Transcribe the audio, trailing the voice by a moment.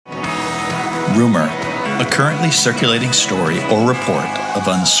Rumor, a currently circulating story or report of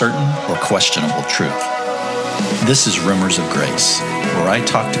uncertain or questionable truth. This is Rumors of Grace, where I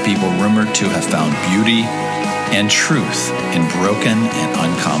talk to people rumored to have found beauty and truth in broken and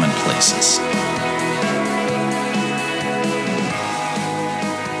uncommon places.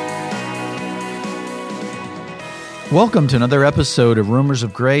 Welcome to another episode of Rumors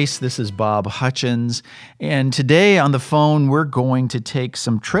of Grace. This is Bob Hutchins, and today on the phone we're going to take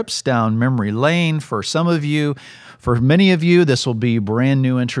some trips down memory lane for some of you. For many of you, this will be a brand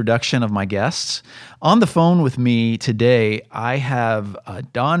new introduction of my guests. On the phone with me today, I have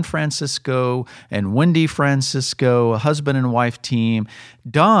Don Franciso and Wendy Franciso, a husband and wife team.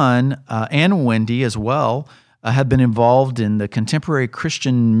 Don and Wendy as well have been involved in the contemporary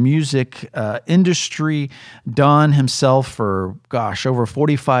Christian music industry. Don himself for, over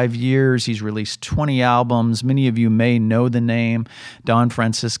 45 years. He's released 20 albums. Many of you may know the name. Don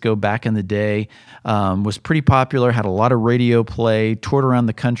Franciso back in the day was pretty popular, had a lot of radio play, toured around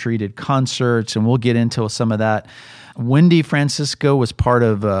the country, did concerts, and we'll get into some of that. Wendy Franciso was part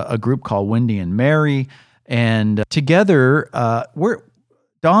of a group called Wendy and Mary, and together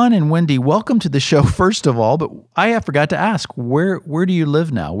Don and Wendy, welcome to the show, first of all, but I forgot to ask, where do you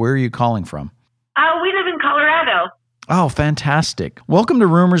live now? Where are you calling from? We live in Colorado. Oh, fantastic. Welcome to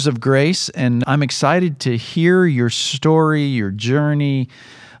Rumors of Grace, and I'm excited to hear your story, your journey,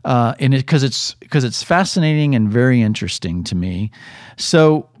 because it's fascinating and very interesting to me.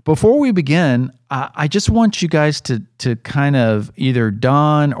 So before we begin, I just want you guys to kind of, either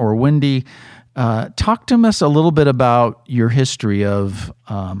Don or Wendy, talk to us a little bit about your history of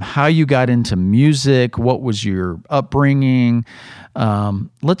how you got into music. What was your upbringing?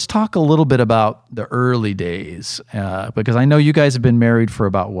 Let's talk a little bit about the early days, because I know you guys have been married for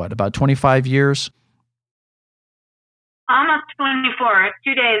about 25 years? Almost 24.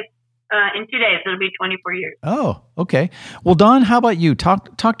 In 2 days, it'll be 24 years. Oh, okay. Well, Don, how about you?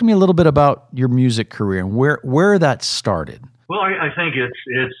 Talk to me a little bit about your music career and where that started. Well, I think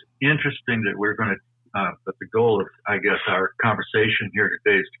it's interesting that we're going to, but the goal of, I guess, our conversation here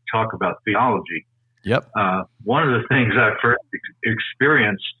today is to talk about theology. Yep. One of the things I first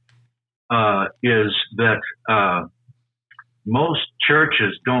experienced is that most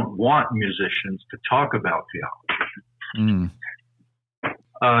churches don't want musicians to talk about theology.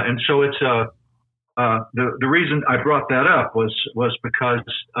 And so it's the reason I brought that up was because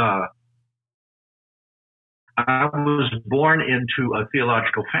I was born into a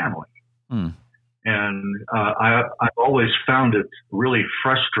theological family, and I've always found it really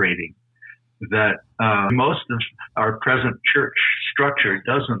frustrating that most of our present church structure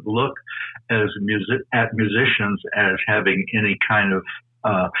doesn't look at musicians as having any kind of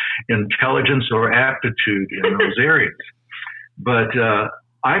intelligence or aptitude in those areas. But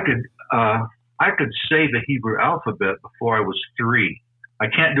I could say the Hebrew alphabet before I was 3. I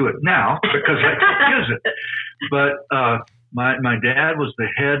can't do it now because I don't use it. But my dad was the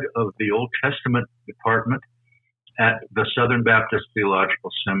head of the Old Testament department at the Southern Baptist Theological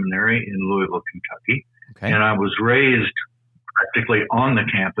Seminary in Louisville, Kentucky. Okay. And I was raised practically on the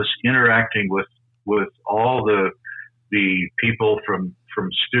campus, interacting with all the people from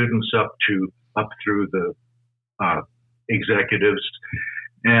students up through the executives,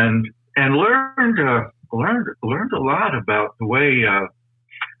 and learned a lot about the way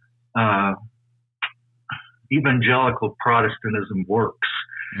evangelical Protestantism works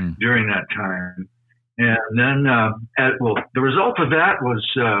during that time. And then, the result of that was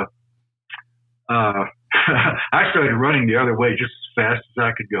I started running the other way just as fast as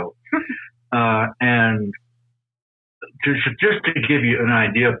I could go. And just to give you an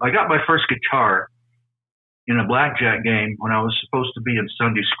idea, I got my first guitar in a blackjack game when I was supposed to be in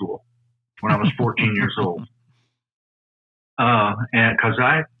Sunday school when I was 14 years old. And because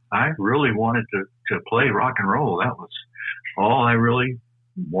I really wanted to play rock and roll. That was all I really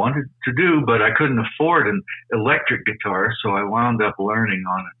wanted to do, but I couldn't afford an electric guitar, so I wound up learning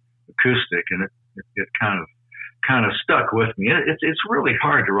on acoustic, and it kind of stuck with me. It's really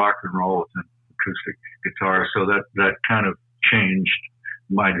hard to rock and roll with an acoustic guitar, so that kind of changed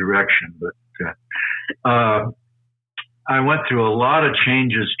my direction. But I went through a lot of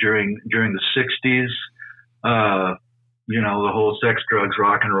changes during the 60s. The whole sex, drugs,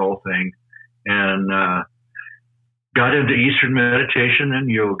 rock and roll thing, and got into Eastern meditation and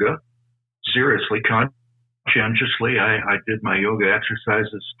yoga seriously, conscientiously. I did my yoga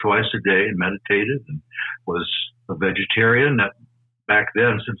exercises twice a day and meditated, and was a vegetarian. That back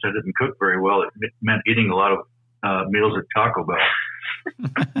then, since I didn't cook very well, it meant eating a lot of meals at Taco Bell.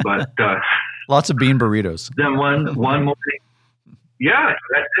 But lots of bean burritos. Then one morning, yeah,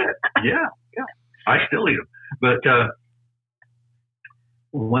 that's it. Yeah. I still eat them. But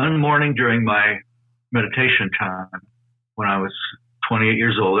one morning during my meditation time, when I was 28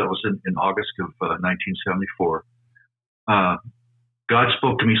 years old, that was in August of 1974, God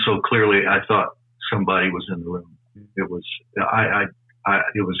spoke to me so clearly, I thought somebody was in the room. It was,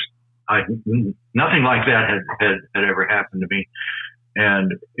 nothing like that had ever happened to me.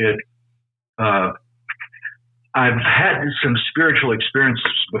 And I've had some spiritual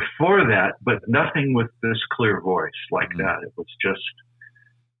experiences before that, but nothing with this clear voice like that. It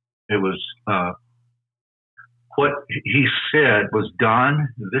was what he said was,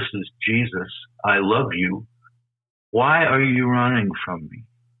 Don, this is Jesus. I love you. Why are you running from me?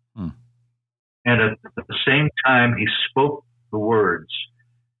 And at the same time he spoke the words,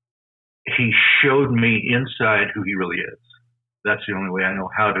 he showed me inside who he really is. That's the only way I know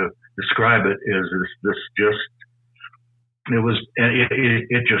how to describe it.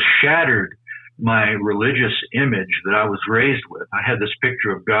 It just shattered my religious image that I was raised with. I had this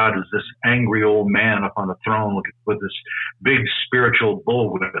picture of God as this angry old man up on the throne with this big spiritual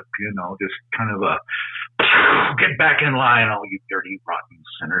bullwhip, just kind of get back in line, all you dirty, rotten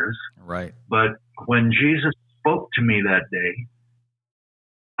sinners. Right. But when Jesus spoke to me that day,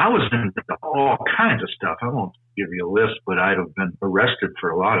 I was into all kinds of stuff. I won't give you a list, but I'd have been arrested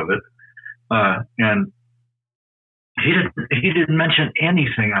for a lot of it. And he didn't mention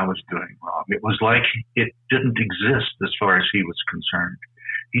anything I was doing wrong. It was like it didn't exist as far as he was concerned.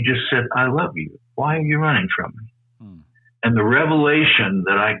 He just said, I love you. Why are you running from me? And the revelation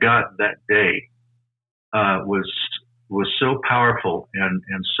that I got that day was so powerful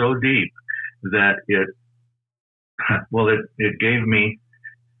and so deep that it gave me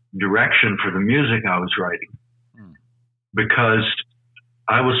direction for the music I was writing. Because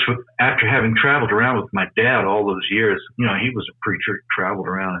I was, after having traveled around with my dad all those years, he was a preacher, traveled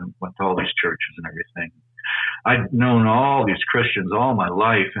around and went to all these churches and everything. I'd known all these Christians all my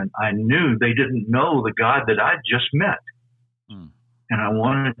life, and I knew they didn't know the God that I'd just met. And I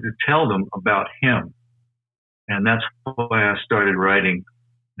wanted to tell them about him. And that's why I started writing,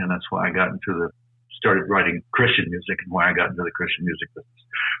 and that's why I started writing Christian music, and why I got into the Christian music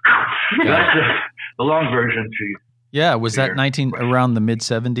business. That's the long version to you. Yeah, was that around the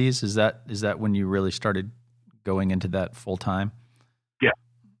mid-70s? Is that when you really started going into that full time? Yeah.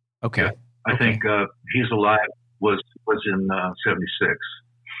 Okay. Yeah. I think He's Alive was in 76.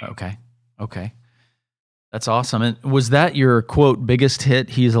 Okay. That's awesome. And was that your, quote, biggest hit,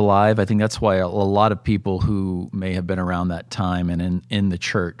 He's Alive? I think that's why a lot of people who may have been around that time and in the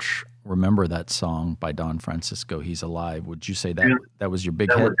church remember that song by Don Francisco, He's Alive. Would you say that was your big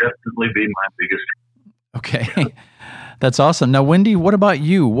hit? That would definitely be my biggest hit. Okay. Yeah. That's awesome. Now, Wendy, what about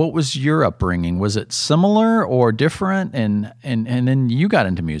you? What was your upbringing? Was it similar or different? And then you got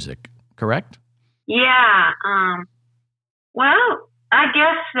into music, correct? Yeah. Well, I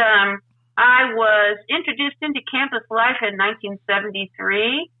guess I was introduced into campus life in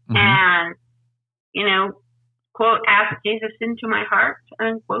 1973 and, quote, asked Jesus into my heart,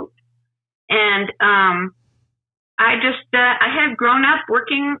 unquote. And I had grown up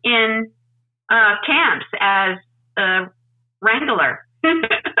working in camps as a wrangler. and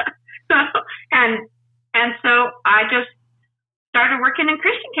so I just started working in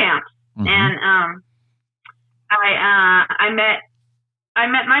Christian camps. And I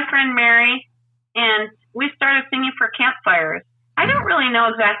met my friend Mary, and we started singing for campfires. I don't really know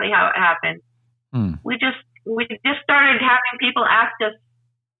exactly how it happened. We just started having people ask us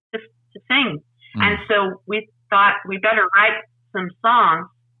to sing. And so we thought we better write some songs.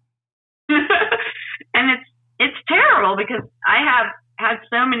 And it's terrible because I have had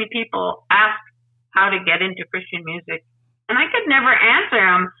so many people ask how to get into Christian music, and I could never answer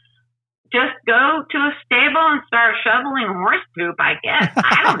them. Just go to a stable and start shoveling horse poop, I guess.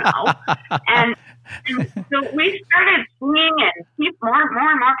 I don't know. and so we started singing, and more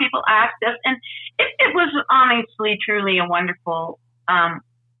and more people asked us, and it was honestly, truly a wonderful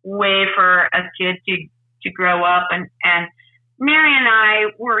way for a kid to grow up. And Mary and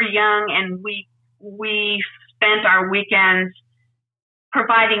I were young, and we spent our weekends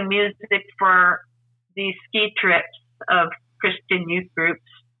providing music for these ski trips of Christian youth groups.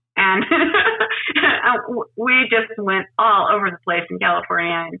 And we just went all over the place in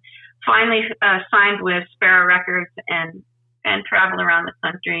California, and finally signed with Sparrow Records and traveled around the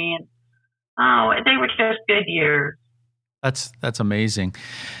country. And they were just good years. That's amazing.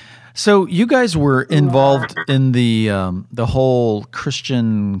 So you guys were involved in the whole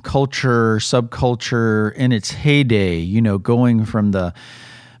Christian culture, subculture in its heyday, going from the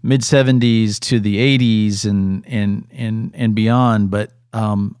mid-70s to the 80s and beyond. But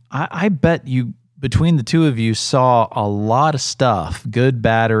I bet you between the two of you, saw a lot of stuff, good,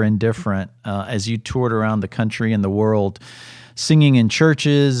 bad, or indifferent, as you toured around the country and the world, singing in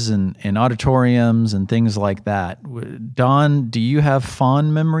churches and auditoriums and things like that. Don, do you have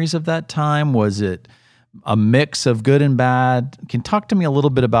fond memories of that time? Was it a mix of good and bad? Can talk to me a little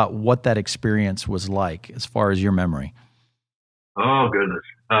bit about what that experience was like as far as your memory. Oh, goodness.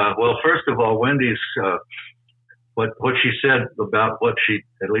 Well, first of all, Wendy's, what she said about what she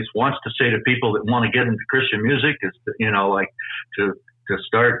at least wants to say to people that want to get into Christian music is, to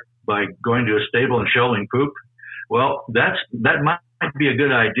start by going to a stable and shoveling poop. Well, that might be a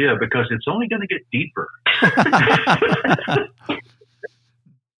good idea because it's only going to get deeper.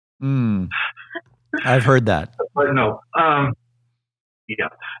 I've heard that. But no, I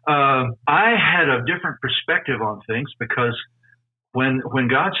had a different perspective on things because when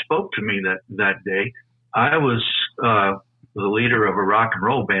God spoke to me that day, I was the leader of a rock and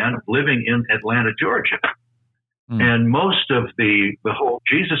roll band living in Atlanta, Georgia. And most of the whole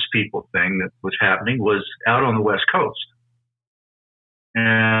Jesus people thing that was happening was out on the West Coast.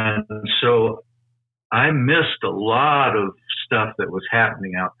 And so I missed a lot of stuff that was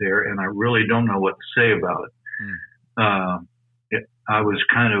happening out there, and I really don't know what to say about it. I was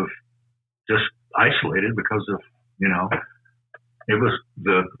kind of just isolated because of, it was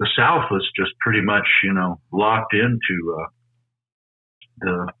the South was just pretty much, locked into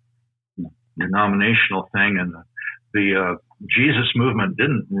the denominational thing, and the Jesus movement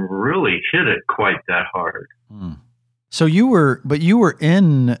didn't really hit it quite that hard. So you were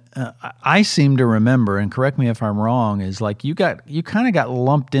in, I seem to remember, and correct me if I'm wrong, is like you kind of got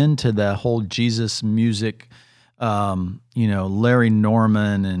lumped into the whole Jesus music, Larry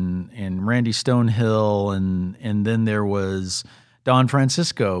Norman and Randy Stonehill, and then there was Don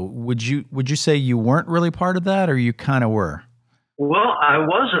Franciso. Would you say you weren't really part of that, or you kind of were? Well, I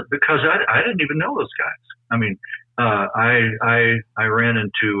wasn't, because I didn't even know those guys. I mean, I ran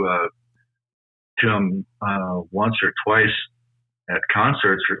into them once or twice at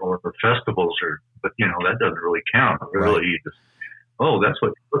concerts or festivals, but that doesn't really count. Really, right. You just, that's what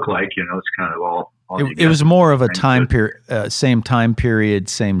you look like. It's kind of all it was more of a time period, same time period,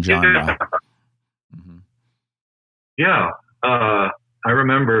 same genre. Yeah. I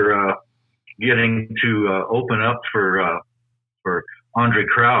remember getting to open up for Andre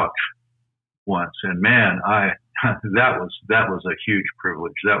Crouch once, and man, that was a huge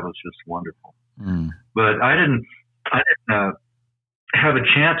privilege. That was just wonderful. But I didn't have a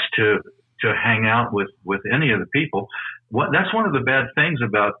chance to hang out with any of the people. That's one of the bad things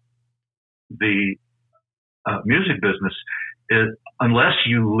about the music business is, unless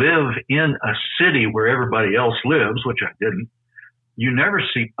you live in a city where everybody else lives, which I didn't, you never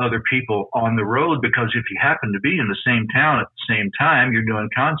see other people on the road, because if you happen to be in the same town at the same time, you're doing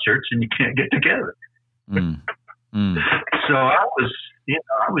concerts and you can't get together. So I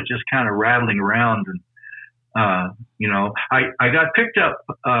was just kind of rattling around, and I got picked up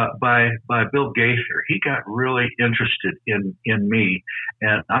by Bill Gaither. He got really interested in me,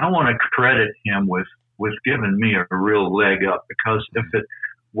 and I want to credit him with giving me a real leg up, because if it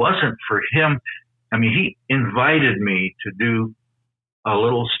wasn't for him, I mean, he invited me to do a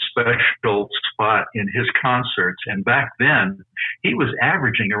little special spot in his concerts, and back then he was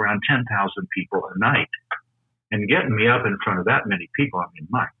averaging around 10,000 people a night, and getting me up in front of that many people, I mean,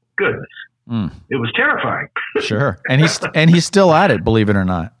 my goodness, it was terrifying. Sure, and he's still at it, believe it or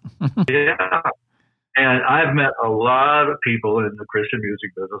not. Yeah. And I've met a lot of people in the Christian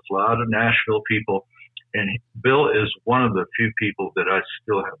music business, a lot of Nashville people, and Bill is one of the few people that I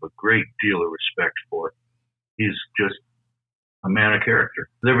still have a great deal of respect for. He's just a man of character.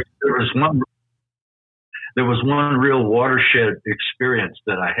 There was one real watershed experience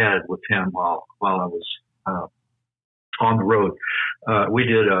that I had with him while I was on the road. We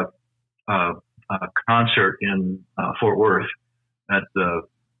did a concert in Fort Worth at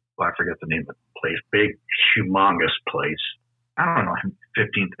I forget the name of the place, big, humongous place. I don't know,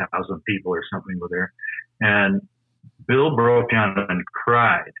 15,000 people or something were there. And Bill broke down and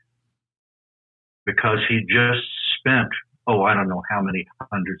cried because he just spent, I don't know how many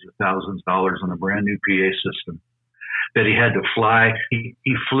hundreds of thousands of dollars on a brand new PA system that he had to fly. He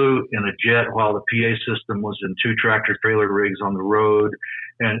flew in a jet while the PA system was in 2 tractor trailer rigs on the road.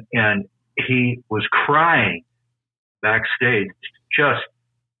 And he was crying backstage, just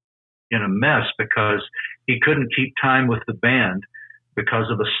in a mess, because he couldn't keep time with the band because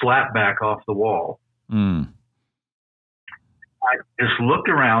of the slapback off the wall. I just looked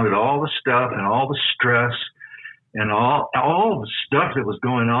around at all the stuff and all the stress and all the stuff that was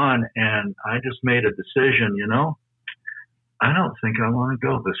going on, and I just made a decision, I don't think I want to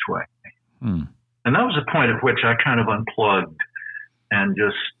go this way. And that was a point at which I kind of unplugged and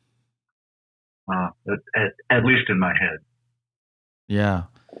just, at least in my head. Yeah.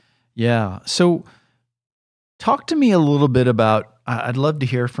 Yeah. So talk to me a little bit about, I'd love to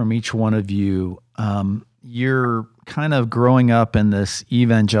hear from each one of you. You're kind of growing up in this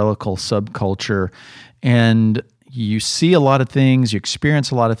evangelical subculture, and you see a lot of things, you experience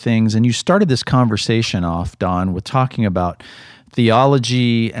a lot of things, and you started this conversation off, Don, with talking about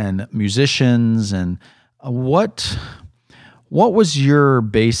theology and musicians, and what was your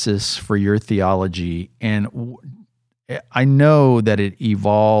basis for your theology? And I know that it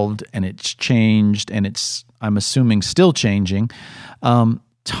evolved and it's changed, and it's, I'm assuming, still changing.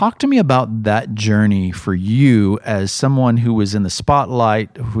 Talk to me about that journey for you as someone who was in the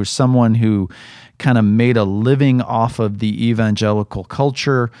spotlight, who was someone who kind of made a living off of the evangelical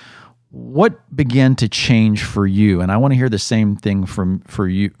culture. What began to change for you? And I want to hear the same thing from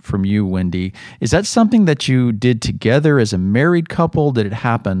you, Wendy. Is that something that you did together as a married couple? Did it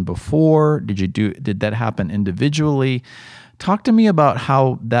happen before? Did that happen individually? Talk to me about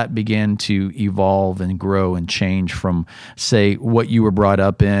how that began to evolve and grow and change from, say, what you were brought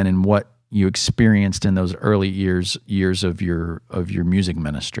up in and what you experienced in those early years of your music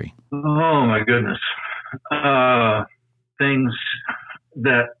ministry. Oh my goodness, things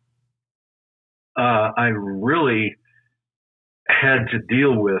that I really had to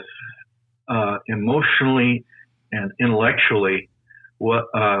deal with emotionally and intellectually. What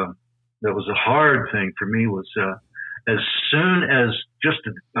that was a hard thing for me was. As soon as just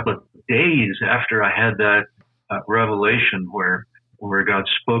a couple of days after I had that revelation where God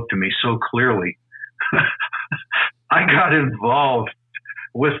spoke to me so clearly, I got involved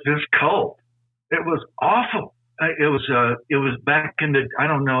with this cult. It was awful. It was back in the, I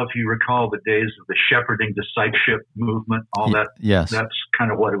don't know if you recall the days of the shepherding discipleship movement, all that. Yes. That's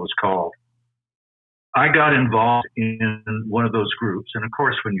kind of what it was called. I got involved in one of those groups. And of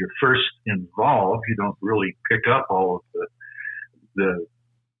course, when you're first involved, you don't really pick up all of the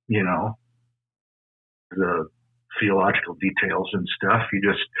theological details and stuff.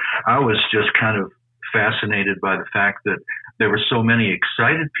 I was just kind of fascinated by the fact that there were so many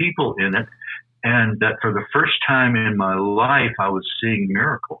excited people in it, and that for the first time in my life, I was seeing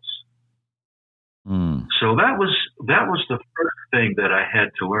miracles. So that was the first thing that I had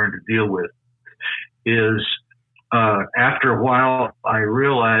to learn to deal with. Is after a while, I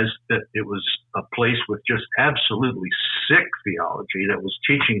realized that it was a place with just absolutely sick theology that was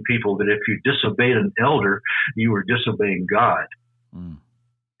teaching people that if you disobeyed an elder, you were disobeying God.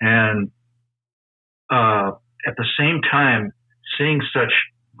 And at the same time, seeing such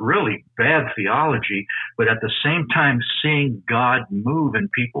really bad theology, but at the same time, seeing God move in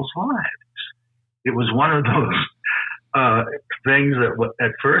people's lives. It was one of those things that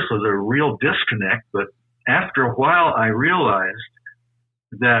at first was a real disconnect, but after a while I realized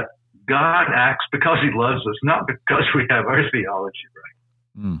that God acts because he loves us, not because we have our theology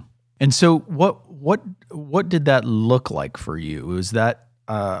right. And so what did that look like for you? Was that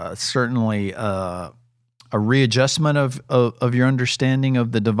certainly a readjustment of your understanding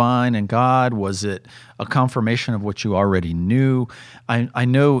of the divine and God? Was it a confirmation of what you already knew? I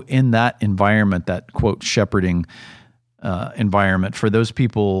know in that environment, that quote shepherding environment, for those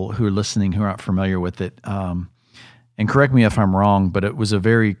people who are listening who aren't familiar with it, and correct me if I'm wrong, but it was a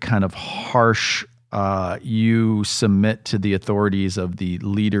very kind of harsh, you submit to the authorities of the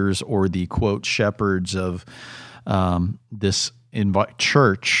leaders or the quote shepherds of this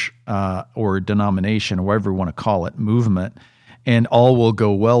church or denomination, or whatever you want to call it, movement, and all will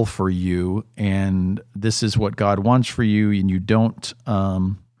go well for you, and this is what God wants for you, and you don't,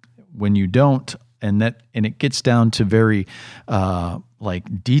 when you don't, and it gets down to very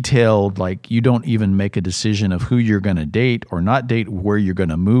like detailed, like you don't even make a decision of who you're going to date or not date, where you're going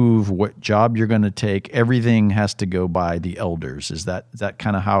to move, what job you're going to take. Everything has to go by the elders. Is that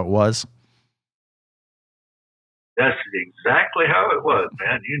kind of how it was? That's exactly how it was,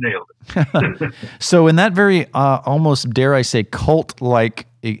 man. You nailed it. So in that very almost, dare I say, cult-like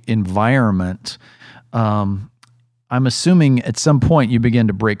environment, I'm assuming at some point you begin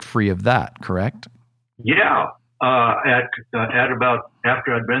to break free of that, correct? Yeah. At about,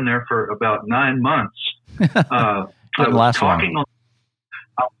 after I'd been there for about 9 months, I was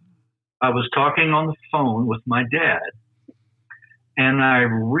talking on the phone with my dad, and I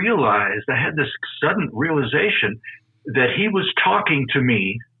realized, I had this sudden realization that he was talking to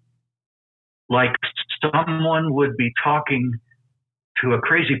me like someone would be talking to a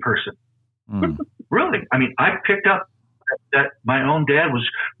crazy person. Really? I mean, I picked up that my own dad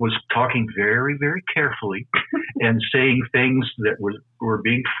was talking very, very carefully and saying things that were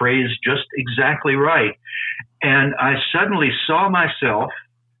being phrased just exactly right. And I suddenly saw myself,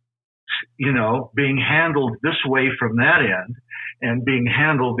 being handled this way from that end and being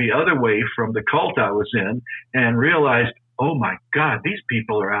handled the other way from the cult I was in, and realized, oh my God, these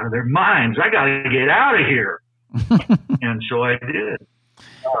people are out of their minds. I got to get out of here. And so I did.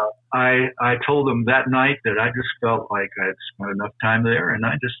 I told them that night that I just felt like I had spent enough time there and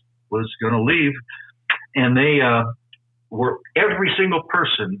I just was going to leave. And they were, every single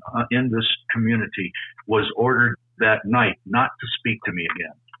person in this community was ordered that night not to speak to me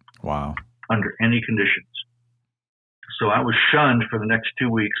again. Wow. Under any conditions. So I was shunned for the next 2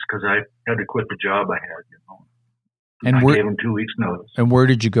 weeks because I had to quit the job I had. And I gave them 2 weeks notice. And where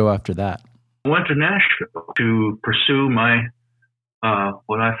did you go after that? I went to Nashville to pursue my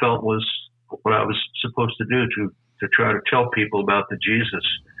what I felt was what I was supposed to do, to try to tell people about the Jesus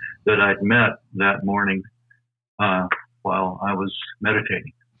that I'd met that morning while I was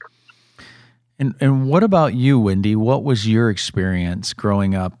meditating. And what about you, Wendy? What was your experience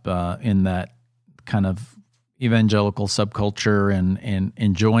growing up in that kind of evangelical subculture and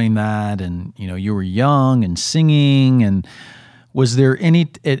enjoying that? And, you were young and singing, and was there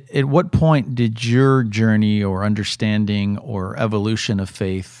at what point did your journey or understanding or evolution of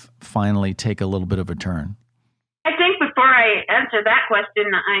faith finally take a little bit of a turn? I think before I answer that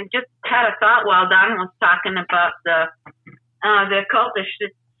question, I just had a thought while Don was talking about the cultish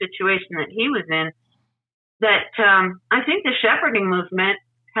situation that he was in, that I think the shepherding movement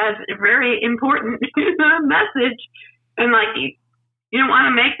has a very important message, and you don't want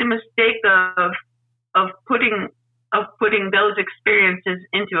to make the mistake of putting those experiences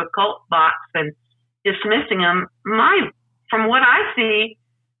into a cult box and dismissing them. From what I see,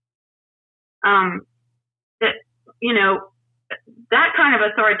 that kind of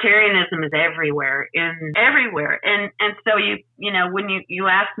authoritarianism is everywhere, and so when you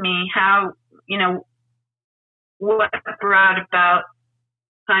ask me how, what brought about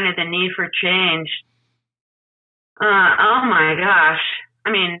kind of the need for change, oh my gosh,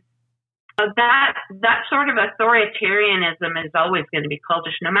 I mean, that sort of authoritarianism is always going to be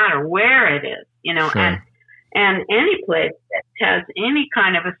cultish, no matter where it is, sure. and any place that has any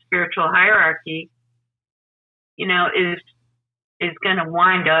kind of a spiritual hierarchy, is going to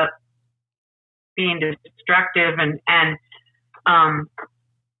wind up being destructive, and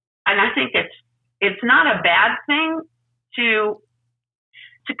I think it's not a bad thing to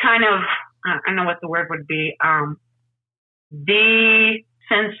kind of, I don't know what the word would be,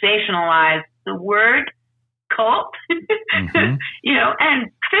 desensationalize the word cult, mm-hmm.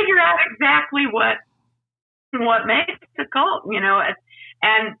 And figure out exactly what makes a cult,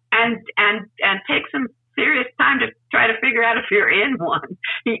 and take some serious time to try to figure out if you're in one,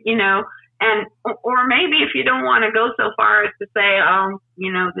 and or maybe if you don't want to go so far as to say,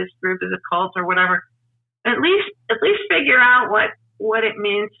 this group is a cult or whatever, at least figure out what it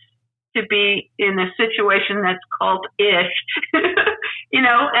means to be in a situation that's cult-ish, and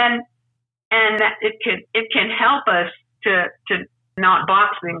that it can help us to not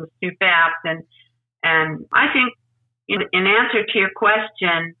box things too fast, and I think in answer to your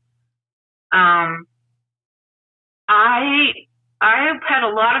question, I've had a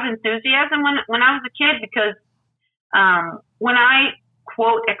lot of enthusiasm when I was a kid, because when I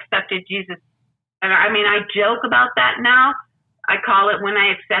quote accepted Jesus, and I mean, I joke about that now. I call it when I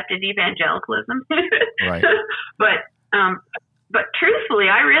accepted evangelicalism. Right. But truthfully,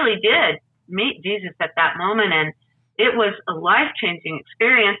 I really did meet Jesus at that moment, and it was a life-changing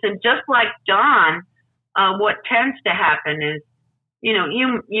experience. And just like John, what tends to happen is, you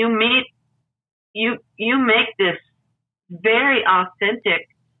make this very authentic,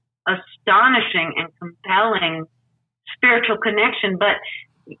 astonishing, and compelling spiritual connection, but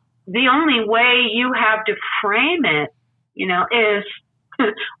the only way you have to frame it, is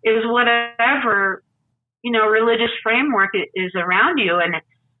whatever, religious framework is around you. And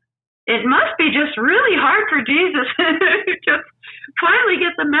it must be just really hard for Jesus to just finally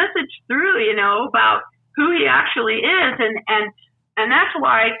get the message through, about who he actually is. And that's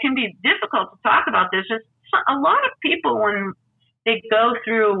why it can be difficult to talk about this. Just a lot of people, when they go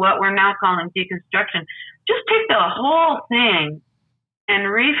through what we're now calling deconstruction, just take the whole thing and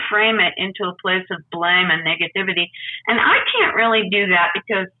reframe it into a place of blame and negativity. And I can't really do that,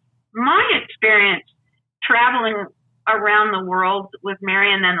 because my experience traveling around the world with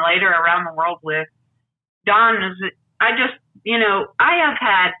Mary, and then later around the world with Don, is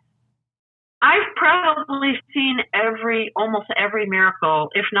I've probably seen almost every miracle,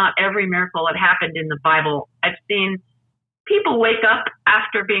 if not every miracle that happened in the Bible. I've seen people wake up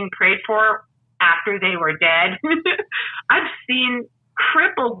after being prayed for after they were dead. I've seen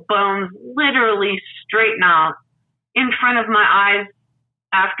crippled bones literally straighten out in front of my eyes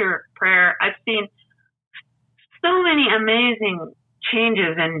after prayer. I've seen so many amazing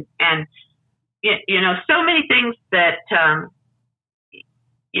changes and so many things that I'm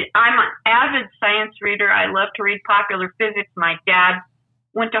an avid science reader. I love to read popular physics. My dad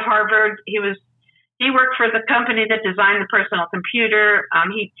went to Harvard. He worked for the company that designed the personal computer.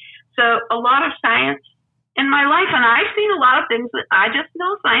 So a lot of science in my life, and I've seen a lot of things that I just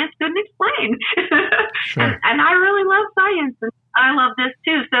know science couldn't explain. Sure. and I really love science, and I love this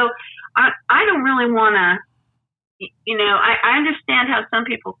too. So I don't really want to, I understand how some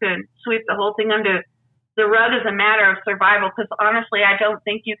people could sweep the whole thing under the rug as a matter of survival, because honestly, I don't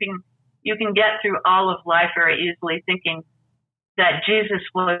think you can get through all of life very easily thinking that Jesus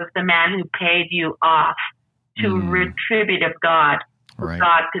was the man who paid you off to retributive God, so right.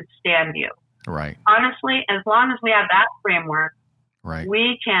 God could stand you. Right. Honestly, as long as we have that framework, right.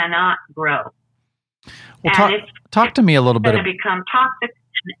 we cannot grow. Well, talk to me a little bit. It's going to become toxic.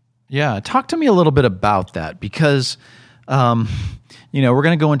 Yeah, talk to me a little bit about that, because, we're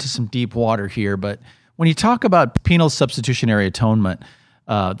going to go into some deep water here, but when you talk about penal substitutionary atonement,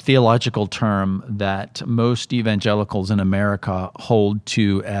 theological term that most evangelicals in America hold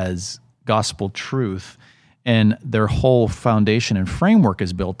to as gospel truth, and their whole foundation and framework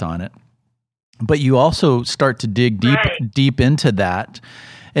is built on it. But you also start to dig deep into that.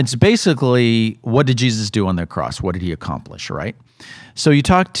 It's basically, what did Jesus do on the cross? What did he accomplish, right? So you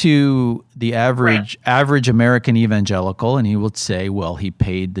talk to the average American evangelical, and he will say, well, he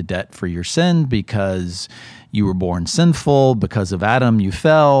paid the debt for your sin because you were born sinful. Because of Adam, you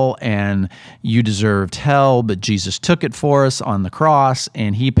fell, and you deserved hell, but Jesus took it for us on the cross,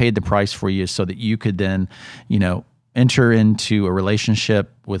 and he paid the price for you so that you could then, enter into a relationship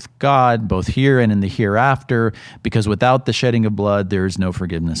with God, both here and in the hereafter, because without the shedding of blood, there is no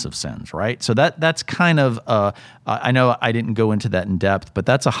forgiveness of sins, right? So that's kind of, I know I didn't go into that in depth, but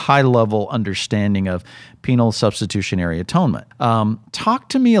that's a high-level understanding of penal substitutionary atonement. Talk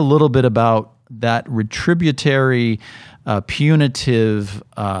to me a little bit about that retributory, punitive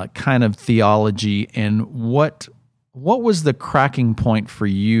kind of theology, and what was the cracking point for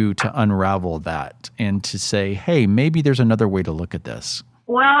you to unravel that and to say, hey, maybe there's another way to look at this?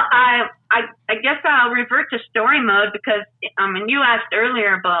 Well, I guess I'll revert to story mode, because you asked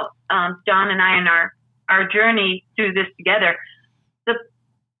earlier about Don and I and our journey through this together.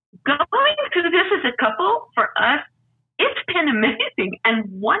 Going through this as a couple, for us, it's been amazing and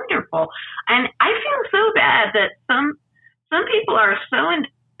wonderful. And I feel so bad that some people are so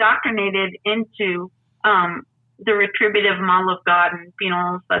indoctrinated into the retributive model of God and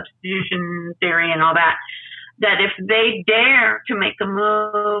penal substitution theory and all that if they dare to make a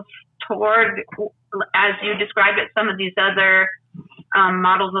move toward, as you described it, some of these other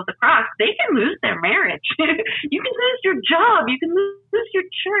models of the cross, they can lose their marriage. You can lose your job. You can lose your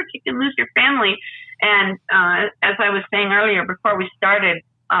church. You can lose your family. And as I was saying earlier before we started,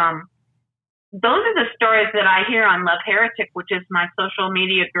 those are the stories that I hear on Love Heretic, which is my social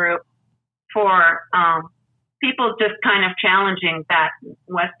media group for people just kind of challenging that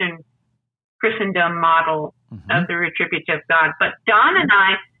Western Christendom model of the retributive God. But Don and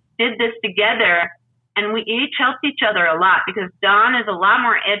I did this together, and we each helped each other a lot, because Don is a lot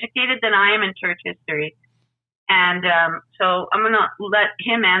more educated than I am in church history. And so I'm going to let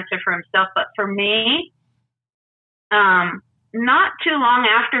him answer for himself. But for me, not too long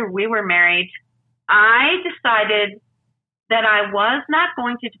after we were married, I decided that I was not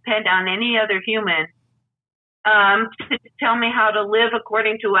going to depend on any other human to tell me how to live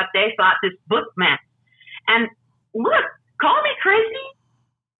according to what they thought this book meant. And look, call me crazy.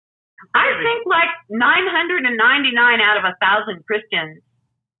 I think like 999 out of 1,000 Christians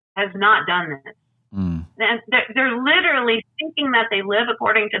has not done this. And they're literally thinking that they live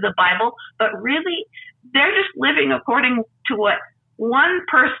according to the Bible, but really they're just living according to what one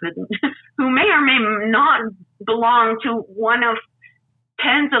person who may or may not belong to one of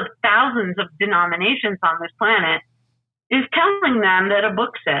tens of thousands of denominations on this planet is telling them that a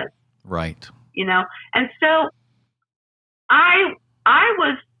book says. Right. And so I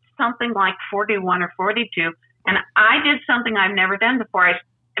was something like 41 or 42, and I did something I've never done before.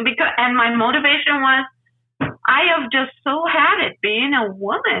 And my motivation was, I have just so had it being a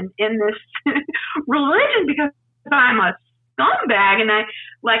woman in this religion, because I'm a scumbag and I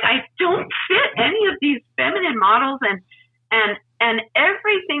don't fit any of these feminine models and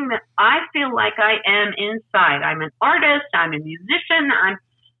everything that I feel like I am inside. I'm an artist, I'm a musician,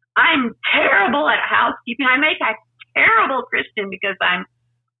 I'm terrible at housekeeping. I make a terrible Christian because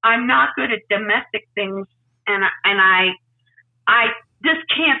I'm not good at domestic things, and I this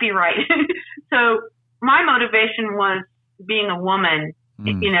can't be right. So my motivation was being a woman,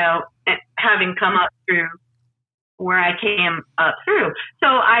 having come up through where I came up through. So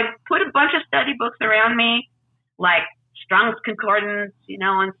I put a bunch of study books around me, like Strong's Concordance, and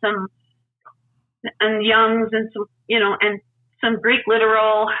Young's, and some, and some Greek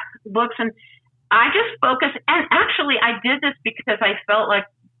literal books, and I just focused. And actually, I did this because I felt like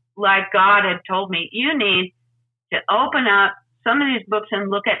God had told me, you need to open up some of these books and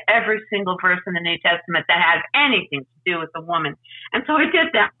look at every single verse in the New Testament that has anything to do with a woman. And so I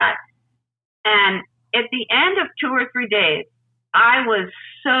did that. And at the end of 2 or 3 days, I was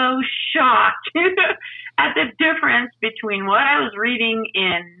so shocked at the difference between what I was reading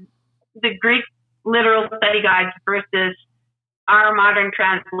in the Greek literal study guides versus our modern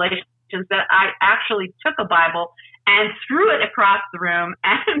translations, that I actually took a Bible and threw it across the room,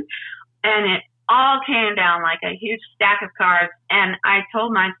 and it all came down like a huge stack of cards. And I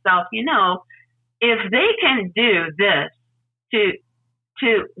told myself, if they can do this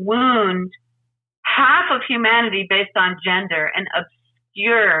to wound half of humanity based on gender and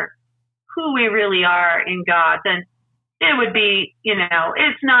obscure who we really are in God, then it would be,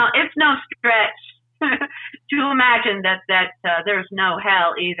 it's no stretch to imagine that there's no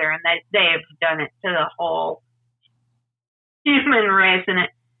hell either, and that they've done it to the whole human race. And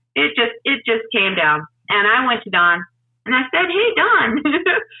it just came down. And I went to Don and I said, hey, Don,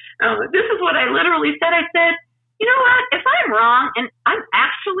 this is what I literally said. I said, you know what? If I'm wrong and I'm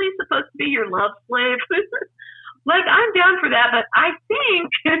actually supposed to be your love slave, like, I'm down for that. But I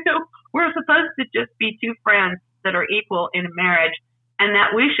think we're supposed to just be two friends that are equal in marriage, and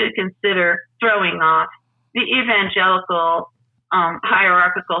that we should consider throwing off the evangelical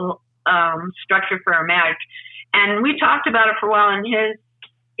hierarchical structure for our marriage. And we talked about it for a while, and his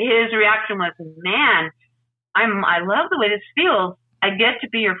reaction was, man, I love the way this feels. I get to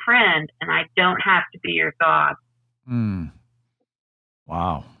be your friend, and I don't have to be your God.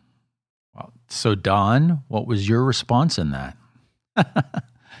 Wow. So, Don, what was your response in that?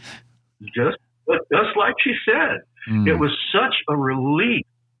 Just like she said, it was such a relief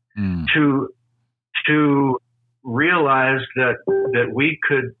to realize that we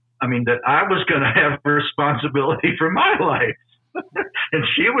could. I mean, that I was going to have responsibility for my life, and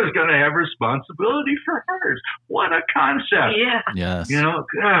she was going to have responsibility for hers. What a concept! Yeah. Yes.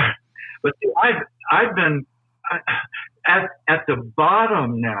 But I've been at the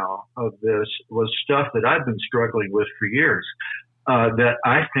bottom now of this was stuff that I've been struggling with for years. That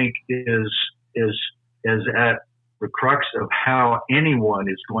I think is at the crux of how anyone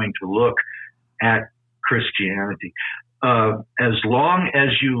is going to look at Christianity. As long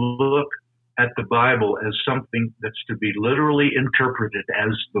as you look at the Bible as something that's to be literally interpreted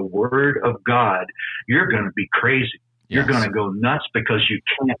as the Word of God, you're going to be crazy. Yes. You're going to go nuts because you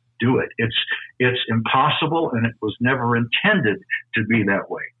can't do it. It's impossible, and it was never intended to be that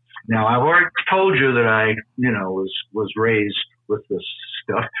way. Now, I've already told you that I, was raised with this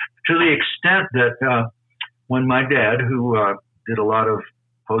stuff to the extent that when my dad, who did a lot of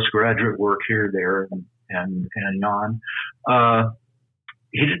postgraduate work here, there, and non,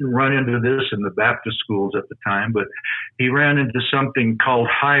 he didn't run into this in the Baptist schools at the time, but he ran into something called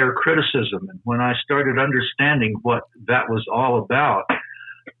higher criticism. And when I started understanding what that was all about,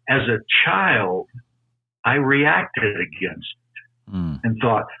 as a child, I reacted against it and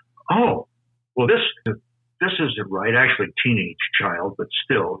thought, oh, well, this isn't right. Actually, teenage child, but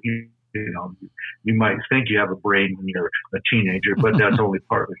still, you might think you have a brain when you're a teenager, but that's only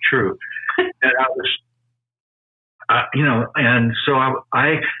partly true. And I was, and so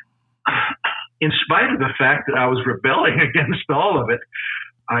I, in spite of the fact that I was rebelling against all of it,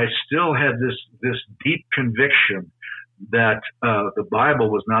 I still had this deep conviction that the Bible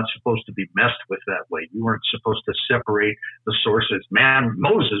was not supposed to be messed with that way. You weren't supposed to separate the sources. Man,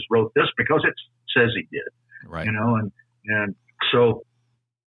 Moses wrote this because it says he did. Right. And so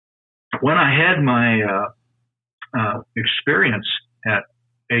when I had my experience at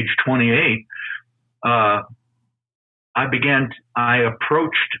age 28, I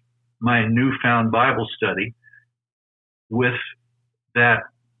approached my newfound Bible study with that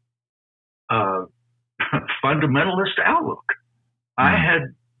fundamentalist outlook. I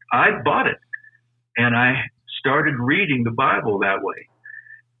bought it, and I started reading the Bible that way.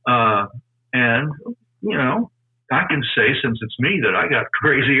 And I can say, since it's me, that I got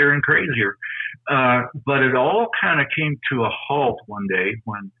crazier and crazier. But it all kind of came to a halt one day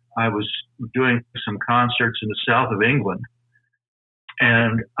when I was doing some concerts in the south of England,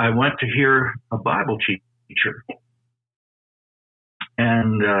 and I went to hear a Bible teacher.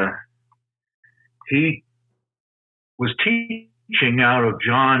 And he was teaching out of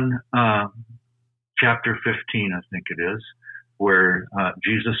John chapter 15, I think it is, where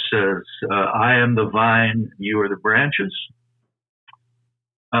Jesus says, I am the vine, you are the branches.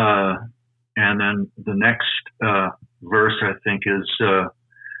 And then the next verse, I think, is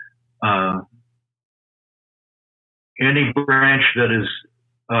any branch that is,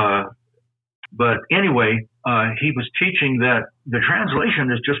 but anyway, he was teaching that the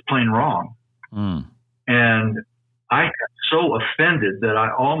translation is just plain wrong. And I got so offended that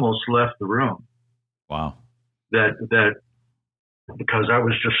I almost left the room. Wow. That because I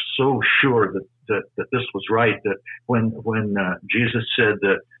was just so sure that this was right, that when Jesus said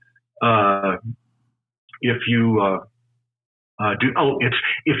that if you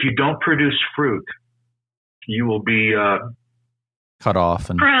if you don't produce fruit, you will be cut off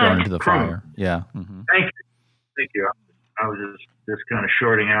and thrown into the fire. Yeah. Mm-hmm. Thank you. I was just kind of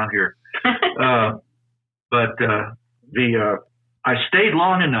shorting out here, but I stayed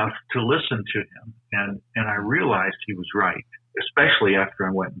long enough to listen to him, and I realized he was right, especially after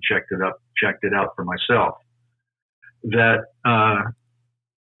I went and checked it out for myself. That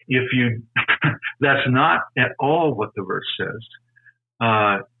if you, that's not at all what the verse says.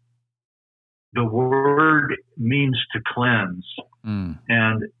 The word means to cleanse,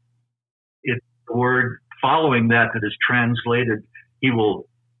 and it's the word following that is translated, he will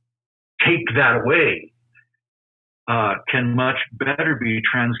take that away, can much better be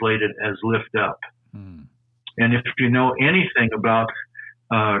translated as lift up. And if you know anything about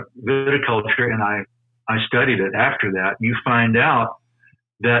viticulture, and I studied it after that, you find out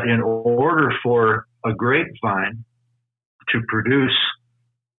that in order for a grapevine to produce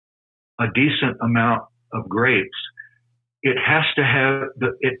a decent amount of grapes, it has to have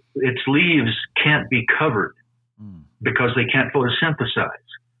its leaves can't be covered because they can't photosynthesize.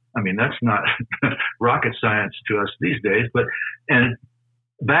 I mean, that's not rocket science to us these days, and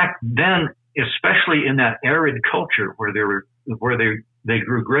back then, especially in that arid culture where they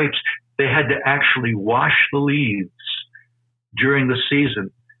grew grapes, they had to actually wash the leaves during the season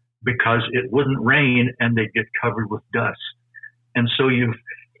because it wouldn't rain and they'd get covered with dust. And so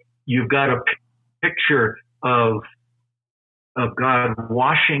you've got a picture of God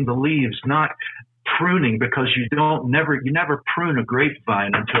washing the leaves, not pruning, because you never prune a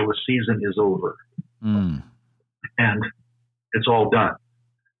grapevine until the season is over and it's all done.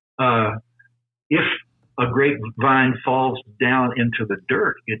 If a grapevine falls down into the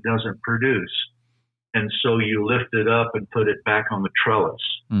dirt, it doesn't produce. And so you lift it up and put it back on the trellis.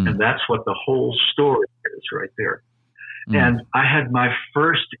 And that's what the whole story is right there. And I had my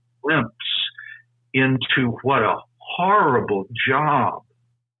first glimpse into what a horrible job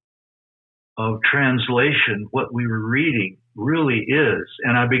of translation what we were reading really is.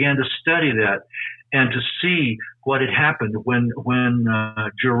 And I began to study that and to see what had happened when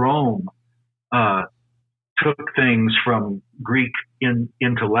Jerome took things from Greek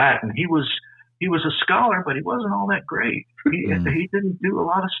into Latin. He was a scholar, but he wasn't all that great. He didn't do a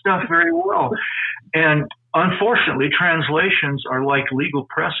lot of stuff very well. And unfortunately, translations are like legal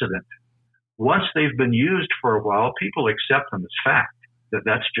precedent. Once they've been used for a while, people accept them as fact,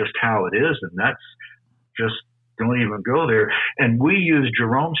 that's just how it is, and that's just, don't even go there. And we used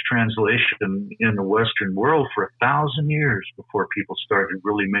Jerome's translation in the Western world for 1,000 years before people started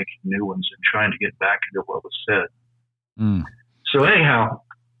really making new ones and trying to get back into what was said. So anyhow,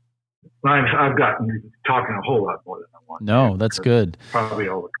 I've gotten talking a whole lot more than I want. No, that's good. Probably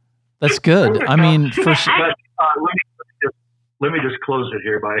all. That's good. I mean, but let me just close it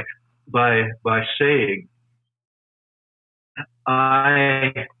here by saying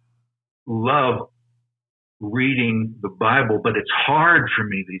I love reading the Bible, but it's hard for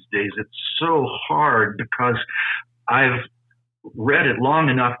me these days. It's so hard because I've read it long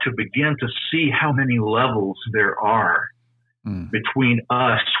enough to begin to see how many levels there are between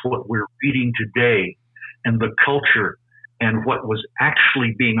us, what we're reading today, and the culture, and what was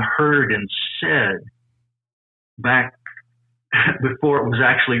actually being heard and said back before it was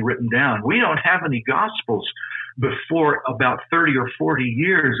actually written down. We don't have any Gospels before about 30 or 40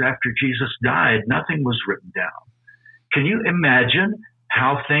 years after Jesus died. Nothing was written down. Can you imagine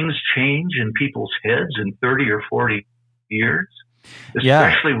how things change in people's heads in 30 or 40 years?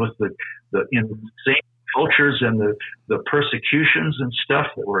 Especially with the insane cultures and the persecutions and stuff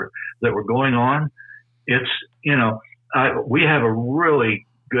that were going on. It's, we have a really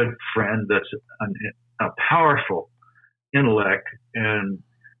good friend that's a powerful intellect and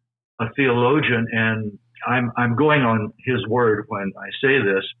a theologian, and I'm going on his word when I say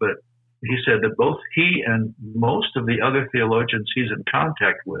this, but he said that both he and most of the other theologians he's in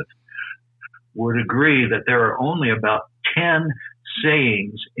contact with would agree that there are only about 10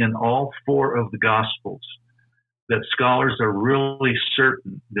 sayings in all 4 of the Gospels that scholars are really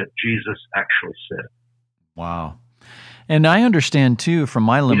certain that Jesus actually said. Wow. And I understand too from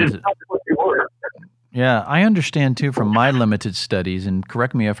my limited I understand too from my limited studies, and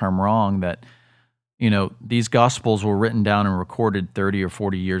correct me if I'm wrong, that these Gospels were written down and recorded 30 or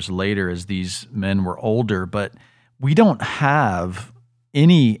 40 years later as these men were older, but we don't have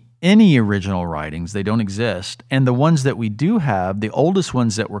any original writings. They don't exist. And the ones that we do have, the oldest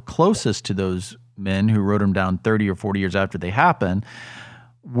ones that were closest to those men who wrote them down 30 or 40 years after they happened,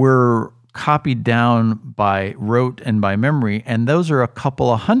 were copied down by rote and by memory, and those are a couple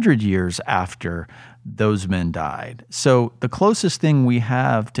of 100 years after those men died. So the closest thing we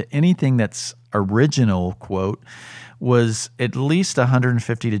have to anything that's original, quote, was at least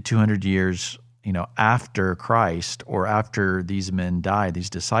 150 to 200 years, after Christ or after these men died,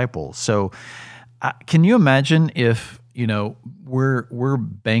 these disciples. So can you imagine if, we're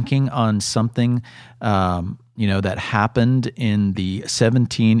banking on something, that happened in the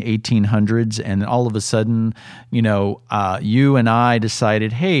 1800s, and all of a sudden, you and I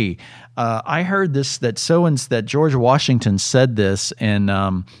decided, hey, I heard this, that George Washington said this,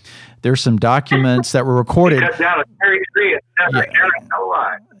 and there's some documents that were recorded. Cut down a cherry tree and said, no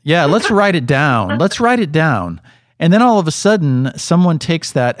lie. Yeah, let's write it down. And then all of a sudden, someone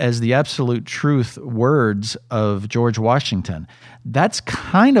takes that as the absolute truth words of George Washington. That's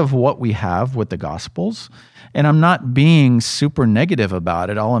kind of what we have with the Gospels. And I'm not being super negative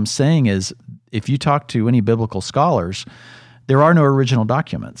about it. All I'm saying is, if you talk to any biblical scholars, there are no original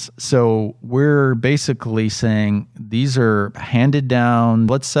documents. So we're basically saying these are handed down.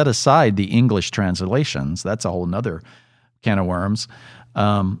 Let's set aside the English translations. That's a whole nother can of worms.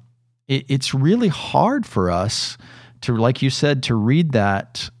 It's really hard for us to, like you said, to read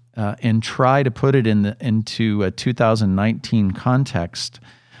that and try to put it into a 2019 context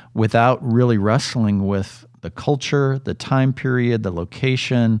without really wrestling with the culture, the time period, the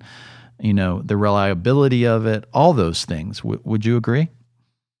location, the reliability of it, all those things. Would you agree?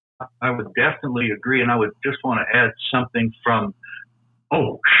 I would definitely agree, and I would just want to add something from,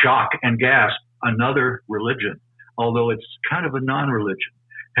 shock and gasp, another religion, although it's kind of a non-religion.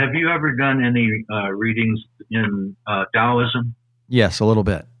 Have you ever done any readings in Taoism? Yes, a little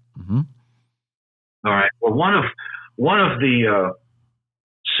bit. Mm-hmm. All right. Well, one of the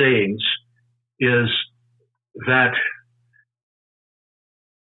sayings is that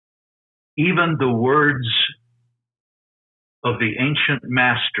even the words of the ancient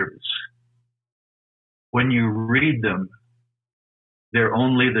masters, when you read them, they're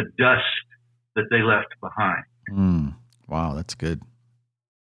only the dust that they left behind. Wow, that's good.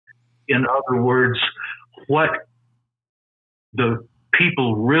 In other words, what the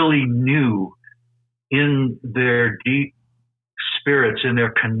people really knew in their deep spirits, in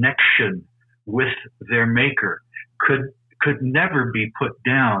their connection with their maker, could never be put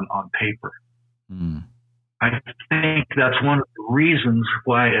down on paper. I think that's one of the reasons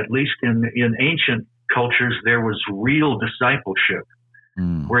why, at least in ancient cultures, there was real discipleship,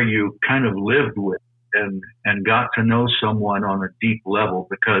 where you kind of lived with and got to know someone on a deep level,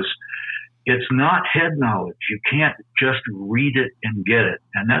 because it's not head knowledge. You can't just read it and get it.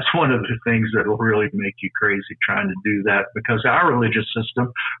 And that's one of the things that will really make you crazy trying to do that, because our religious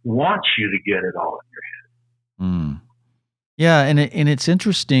system wants you to get it all in your head. Yeah, and it's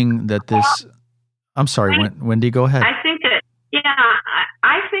interesting that this... I'm sorry, Wendy, go ahead. I think that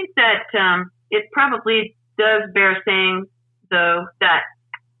it probably does bear saying, though, that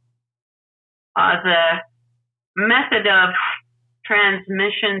the method of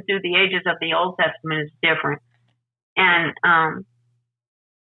transmission through the ages of the Old Testament is different, and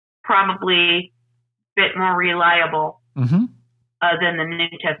probably a bit more reliable than the New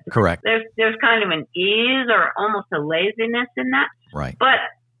Testament. Correct. There's kind of an ease or almost a laziness in that. Right. But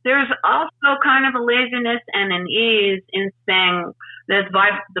there's also kind of a laziness and an ease in saying that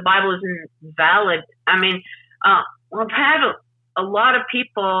the Bible isn't valid. I mean, I've had a lot of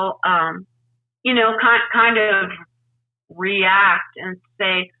people, kind of react and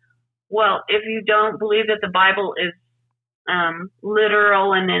say, well, if you don't believe that the Bible is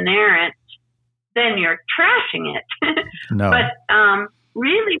literal and inerrant, then you're trashing it. No. But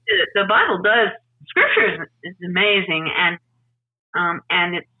really, the Bible does. Scripture is amazing,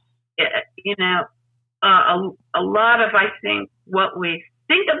 and it's a lot of, I think, what we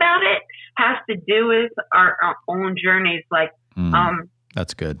think about it has to do with our own journeys. Like,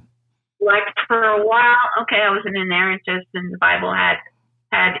 that's good. Like for a while, I was an inerrantist, and the Bible had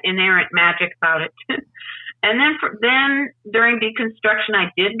had inerrant magic about it. And then during deconstruction,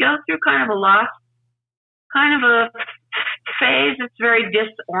 I did go through kind of a phase. It's very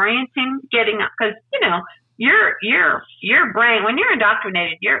disorienting getting up because your brain, when you're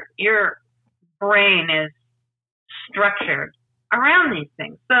indoctrinated, your brain is structured around these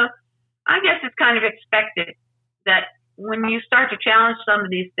things. So I guess it's kind of expected that when you start to challenge some of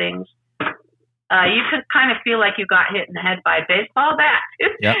these things, you can kind of feel like you got hit in the head by a baseball bat.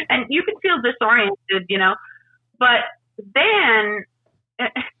 Yep. And you can feel disoriented, But then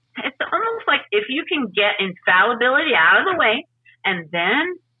it's almost like if you can get infallibility out of the way, and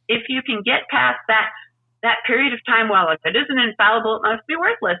then if you can get past that period of time, well, if it isn't infallible, it must be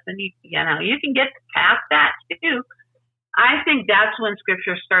worthless. And you can get past that too. I think that's when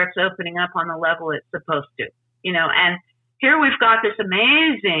Scripture starts opening up on the level it's supposed to, and here we've got this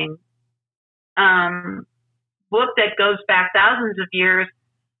amazing book that goes back thousands of years.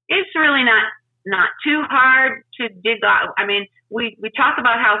 It's really not too hard to dig out. I mean, we talk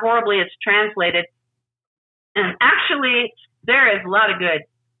about how horribly it's translated, and actually there is a lot of good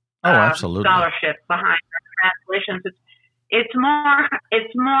absolutely scholarship behind our translations. It's more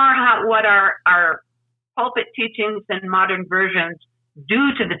how what our pulpit teachings and modern versions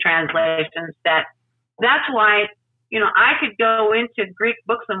do to the translations. That's why I could go into Greek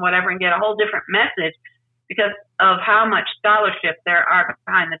books and whatever and get a whole different message because of how much scholarship there are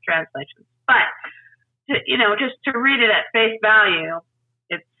behind the translations. But just to read it at face value,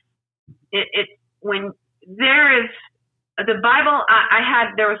 it's when there is the Bible.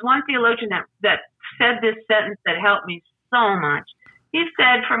 There was one theologian that said this sentence that helped me so much. He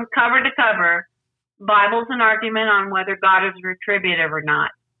said, from cover to cover, Bible's an argument on whether God is retributive or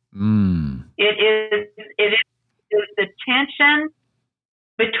not. It is the tension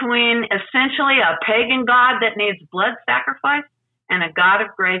between essentially a pagan God that needs blood sacrifice and a God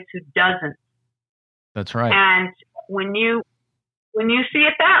of grace who doesn't. That's right. And when you see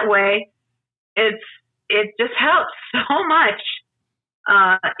it that way, it just helps so much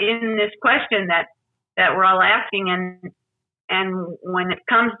in this question that we're all asking. And when it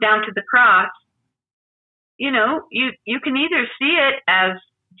comes down to the cross, you can either see it as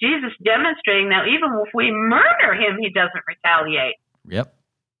Jesus demonstrating that even if we murder him, he doesn't retaliate. Yep.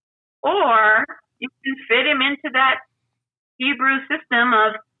 Or you can fit him into that Hebrew system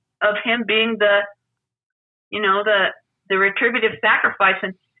of him being the retributive sacrifice.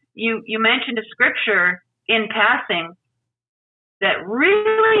 And you mentioned a scripture in passing that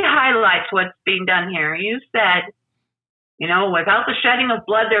really highlights what's being done here. You said, without the shedding of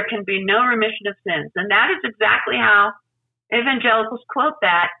blood, there can be no remission of sins. And that is exactly how evangelicals quote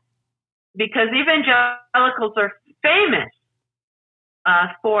that, because evangelicals are famous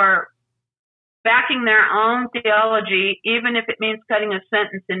for backing their own theology, even if it means cutting a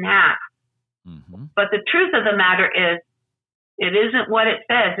sentence in half. Mm-hmm. But the truth of the matter is, it isn't what it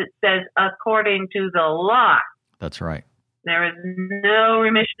says. It says, according to the law. That's right. There is no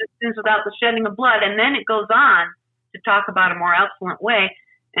remission of sins without the shedding of blood. And then it goes on to talk about a more excellent way.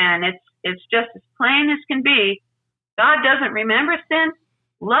 And it's just as plain as can be. God doesn't remember sin.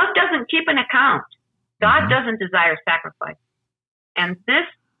 Love doesn't keep an account. God doesn't desire sacrifice. And this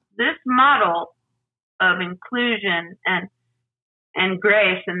model of inclusion and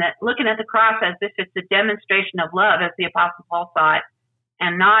grace, and that looking at the cross as if it's a demonstration of love, as the Apostle Paul saw it,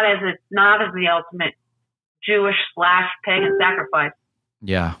 and not as the ultimate Jewish/pagan sacrifice.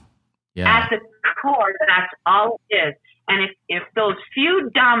 Yeah. At the core, that's all it is. And if those few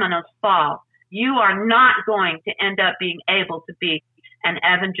dominoes fall, you are not going to end up being able to be an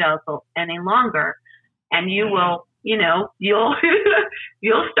evangelical any longer, and you will. You'll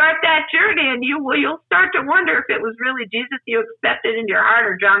start that journey, and you'll start to wonder if it was really Jesus you accepted into your heart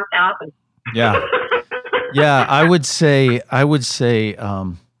or John Calvin. Yeah. I would say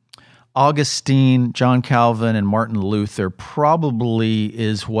Augustine, John Calvin, and Martin Luther probably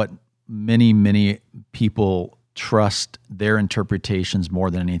is what many people trust their interpretations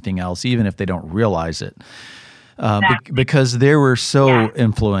more than anything else, even if they don't realize it. Because they were so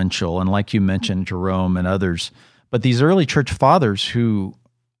influential, and like you mentioned, Jerome and others. But these early church fathers who,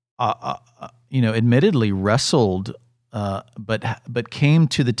 admittedly wrestled, but came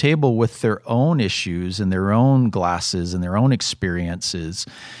to the table with their own issues and their own glasses and their own experiences,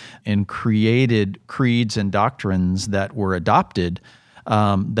 and created creeds and doctrines that were adopted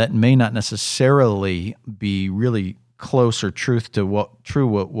that may not necessarily be really close or truth to what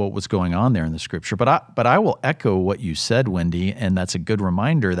was going on there in the Scripture. But I will echo what you said, Wendy, and that's a good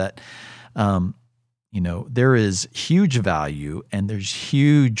reminder that. there is huge value and there's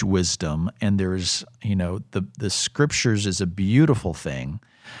huge wisdom, and there's, the scriptures is a beautiful thing.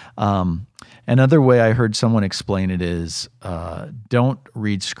 Another way I heard someone explain it is, don't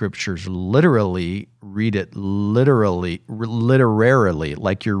read scriptures literally, read it literarily,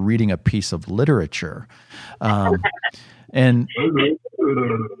 like you're reading a piece of literature. And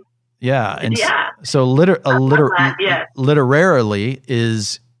yeah. And so literarily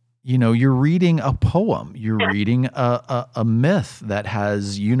is, you're reading a poem, you're reading a myth that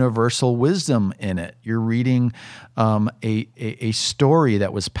has universal wisdom in it. You're reading a story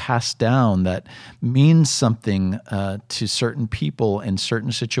that was passed down that means something to certain people in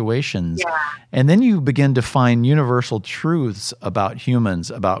certain situations. Yeah. And then you begin to find universal truths about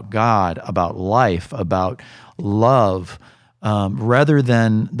humans, about God, about life, about love, rather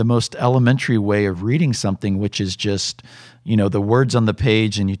than the most elementary way of reading something, which is just the words on the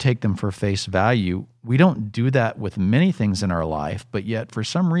page and you take them for face value. We don't do that with many things in our life, but yet for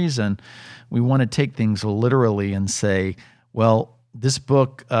some reason we want to take things literally and say, well, this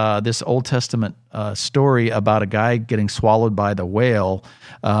book, this Old Testament story about a guy getting swallowed by the whale,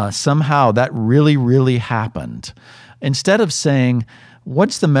 somehow that really, really happened. Instead of saying,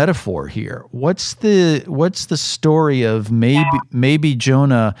 what's the metaphor here? What's the story of maybe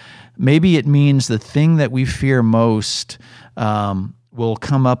Jonah? Maybe it means the thing that we fear most will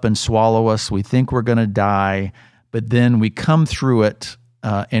come up and swallow us. We think we're going to die, but then we come through it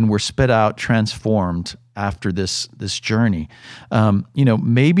and we're spit out, transformed after this journey.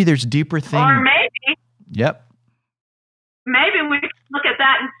 Maybe there's deeper things. Or maybe. Yep. Maybe we look at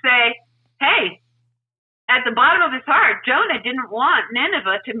that and say, hey, at the bottom of his heart, Jonah didn't want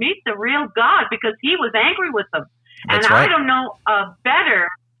Nineveh to meet the real God because he was angry with them. That's and right. I don't know a better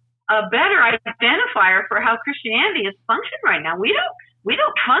identifier for how Christianity is functioning right now. We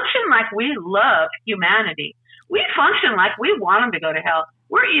don't function like we love humanity. We function like we want them to go to hell.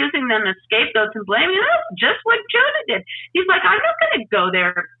 We're using them as scapegoats and blaming us, just like Jonah did. He's like, I'm not going to go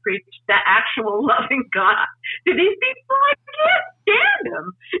there and preach the actual loving God to these people. I can't stand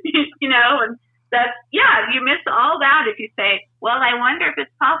them, and that's, you miss all that if you say, well, I wonder if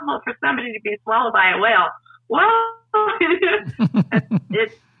it's possible for somebody to be swallowed by a whale. Well,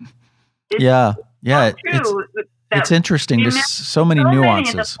 it's it's interesting. There's so many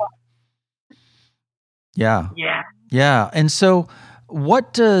nuances. Yeah. And so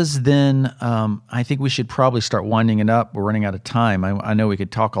what does then, I think we should probably start winding it up. We're running out of time. I know we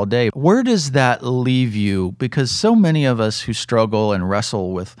could talk all day. Where does that leave you? Because so many of us who struggle and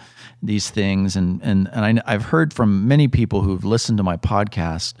wrestle with these things, and I've heard from many people who've listened to my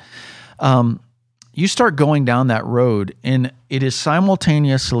podcast, you start going down that road, and it is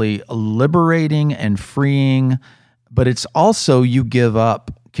simultaneously liberating and freeing, but it's also you give up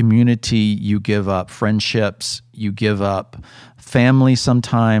community, you give up friendships, you give up family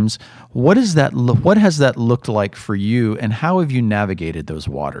sometimes. What has that looked like for you, and how have you navigated those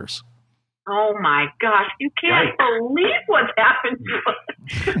waters? Oh my gosh, you can't believe what's happened to us.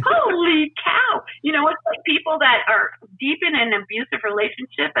 Holy cow. It's like people that are deep in an abusive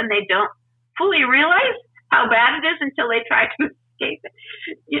relationship and they don't fully realize how bad it is until they try to escape it.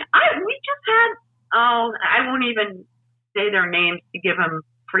 We just had, I won't even say their names to give them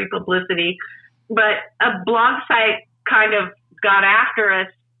free publicity, but a blog site kind of got after us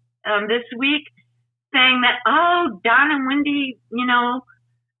this week saying that, Don and Wendy,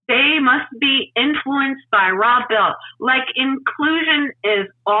 they must be influenced by Rob Bell. Like inclusion is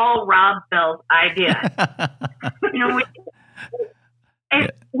all Rob Bell's idea.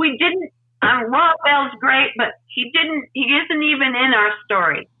 We didn't. Rob Bell's great, but he isn't even in our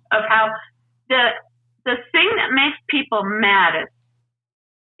story of how the thing that makes people maddest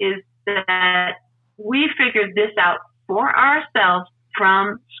is that we figured this out for ourselves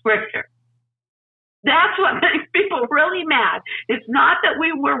from Scripture. That's what makes people really mad. It's not that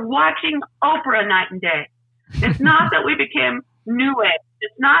we were watching Oprah night and day. It's not that we became New Age.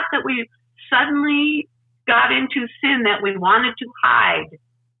 It's not that we suddenly got into sin that we wanted to hide.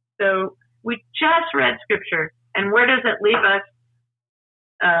 So we just read Scripture, and where does it leave us?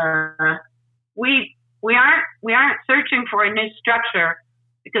 We aren't searching for a new structure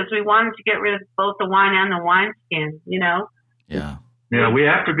because we wanted to get rid of both the wine and the wineskin. Yeah. Yeah, you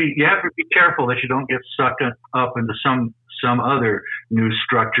have to be careful that you don't get sucked up into some other new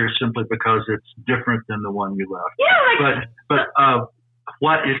structure simply because it's different than the one you left. Yeah, but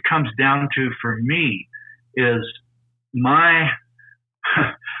what it comes down to for me is my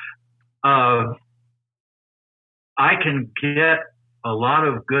I can get a lot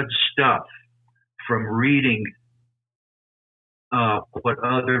of good stuff from reading what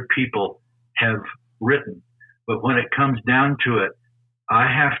other people have written. But when it comes down to it, I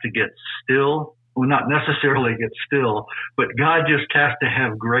have to get still. Well, not necessarily get still, but God just has to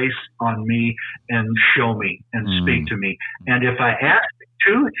have grace on me and show me and speak to me. And if I ask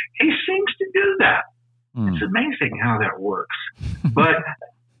him to, he seems to do that. It's amazing how that works. But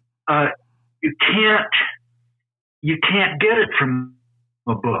you can't get it from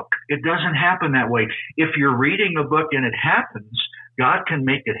a book. It doesn't happen that way. If you're reading a book and it happens, God can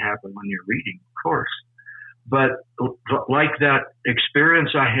make it happen when you're reading, of course. But like that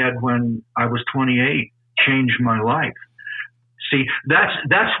experience I had when I was 28 changed my life. See,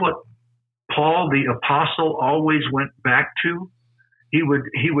 that's what Paul the apostle always went back to. He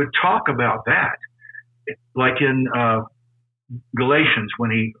would talk about that, like in Galatians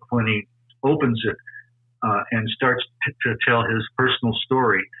when he opens it and starts to tell his personal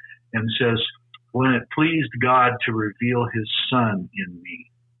story and says, "When it pleased God to reveal His Son in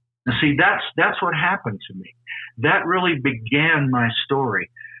me." And see, that's what happened to me. That really began my story.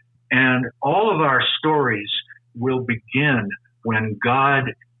 And all of our stories will begin when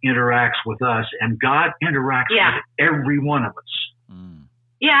God interacts with us, and God interacts with every one of us.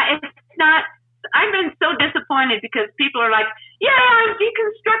 Yeah, it's not, I've been so disappointed because people are like, yeah, I'm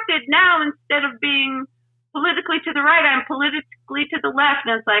deconstructed now. Instead of being politically to the right, I'm politically to the left.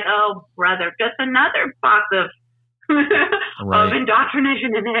 And it's like, oh, brother, just another box of of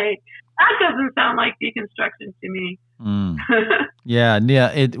indoctrination and hate. That doesn't sound like deconstruction to me.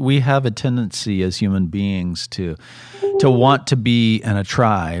 We have a tendency as human beings to want to be in a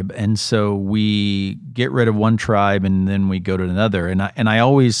tribe, and so we get rid of one tribe and then we go to another. And I'm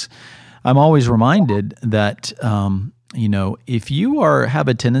always reminded that if you have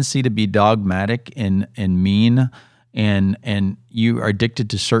a tendency to be dogmatic and mean, and you are addicted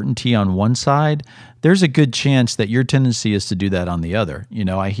to certainty on one side, there's a good chance that your tendency is to do that on the other.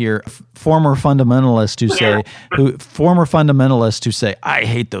 I hear former fundamentalists who say, I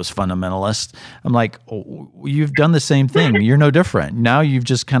hate those fundamentalists. I'm like, oh, you've done the same thing. You're no different. Now you've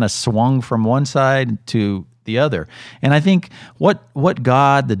just kind of swung from one side to the other. And I think what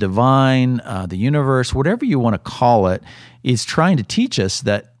God, the divine, the universe, whatever you want to call it, is trying to teach us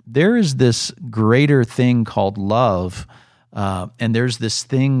that there is this greater thing called love, and there's this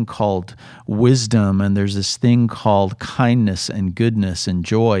thing called wisdom, and there's this thing called kindness and goodness and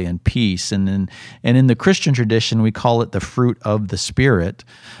joy and peace. And in the Christian tradition, we call it the fruit of the Spirit.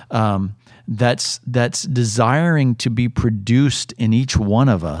 That's desiring to be produced in each one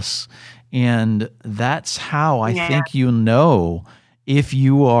of us. And that's how I think if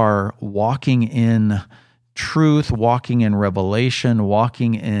you are walking in truth, walking in revelation,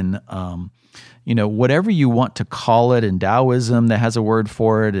 walking in, whatever you want to call it, in Taoism that has a word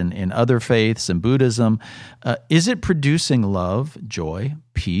for it, and in other faiths and Buddhism, is it producing love, joy,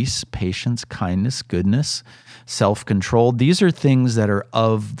 peace, patience, kindness, goodness, self-control? These are things that are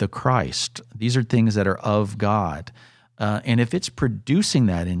of the Christ. These are things that are of God. And if it's producing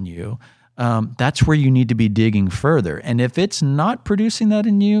that in you, that's where you need to be digging further. And if it's not producing that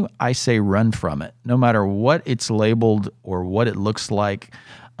in you, I say run from it. No matter what it's labeled or what it looks like,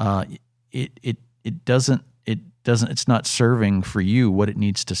 it's not serving for you what it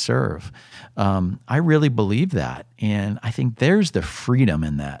needs to serve. I really believe that, and I think there's the freedom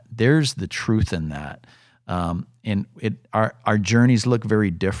in that. There's the truth in that. And our journeys look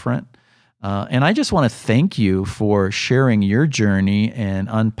very different. And I just want to thank you for sharing your journey and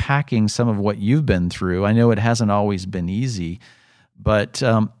unpacking some of what you've been through. I know it hasn't always been easy, but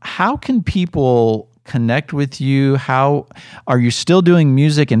how can people connect with you? How are you still doing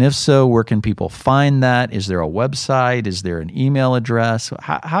music? And if so, where can people find that? Is there a website? Is there an email address?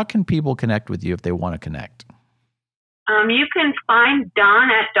 How can people connect with you if they want to connect? You can find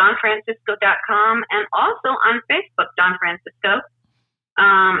Don at donfrancisco.com and also on Facebook, Don Francisco.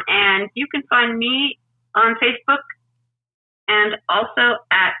 And you can find me on Facebook and also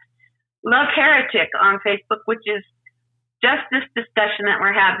at Love Heretic on Facebook, which is just this discussion that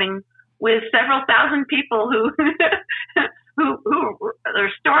we're having with several thousand people who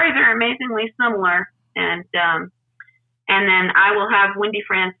their stories are amazingly similar. And then I will have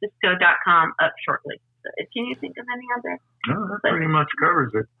wendyfrancisco.com up shortly. So can you think of any other? No, that pretty much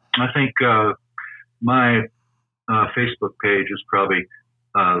covers it. I think my Facebook page is probably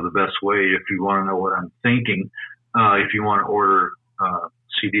the best way if you want to know what I'm thinking. If you want to order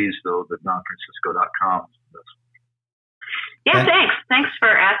CDs, though, the donfrancisco.com is the best. Yeah, thanks. Thanks for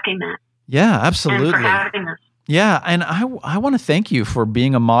asking that. Yeah, absolutely. And for having us. Yeah, and I want to thank you for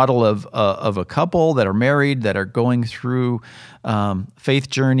being a model of a couple that are married, that are going through faith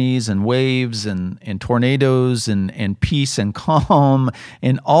journeys and waves and tornadoes and peace and calm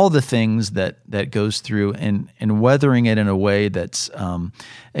and all the things that goes through and weathering it in a way that's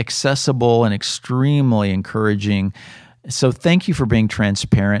accessible and extremely encouraging. So thank you for being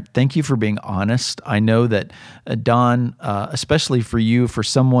transparent. Thank you for being honest. I know that, Don, especially for you, for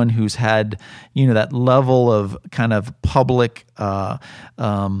someone who's had, that level of kind of public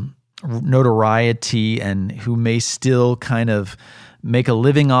notoriety and who may still kind of make a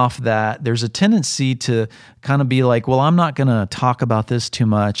living off that, there's a tendency to kind of be like, well, I'm not going to talk about this too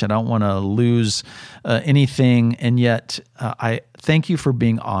much. I don't want to lose anything. And yet I thank you for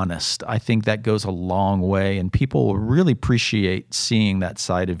being honest. I think that goes a long way, and people will really appreciate seeing that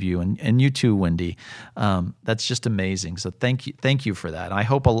side of you, and you too, Wendy. That's just amazing. So thank you for that. I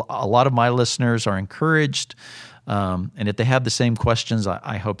hope a lot of my listeners are encouraged. And if they have the same questions,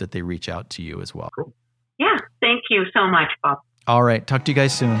 I hope that they reach out to you as well. Yeah. Thank you so much, Bob. All right. Talk to you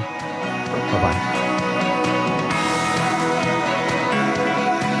guys soon. Bye-bye.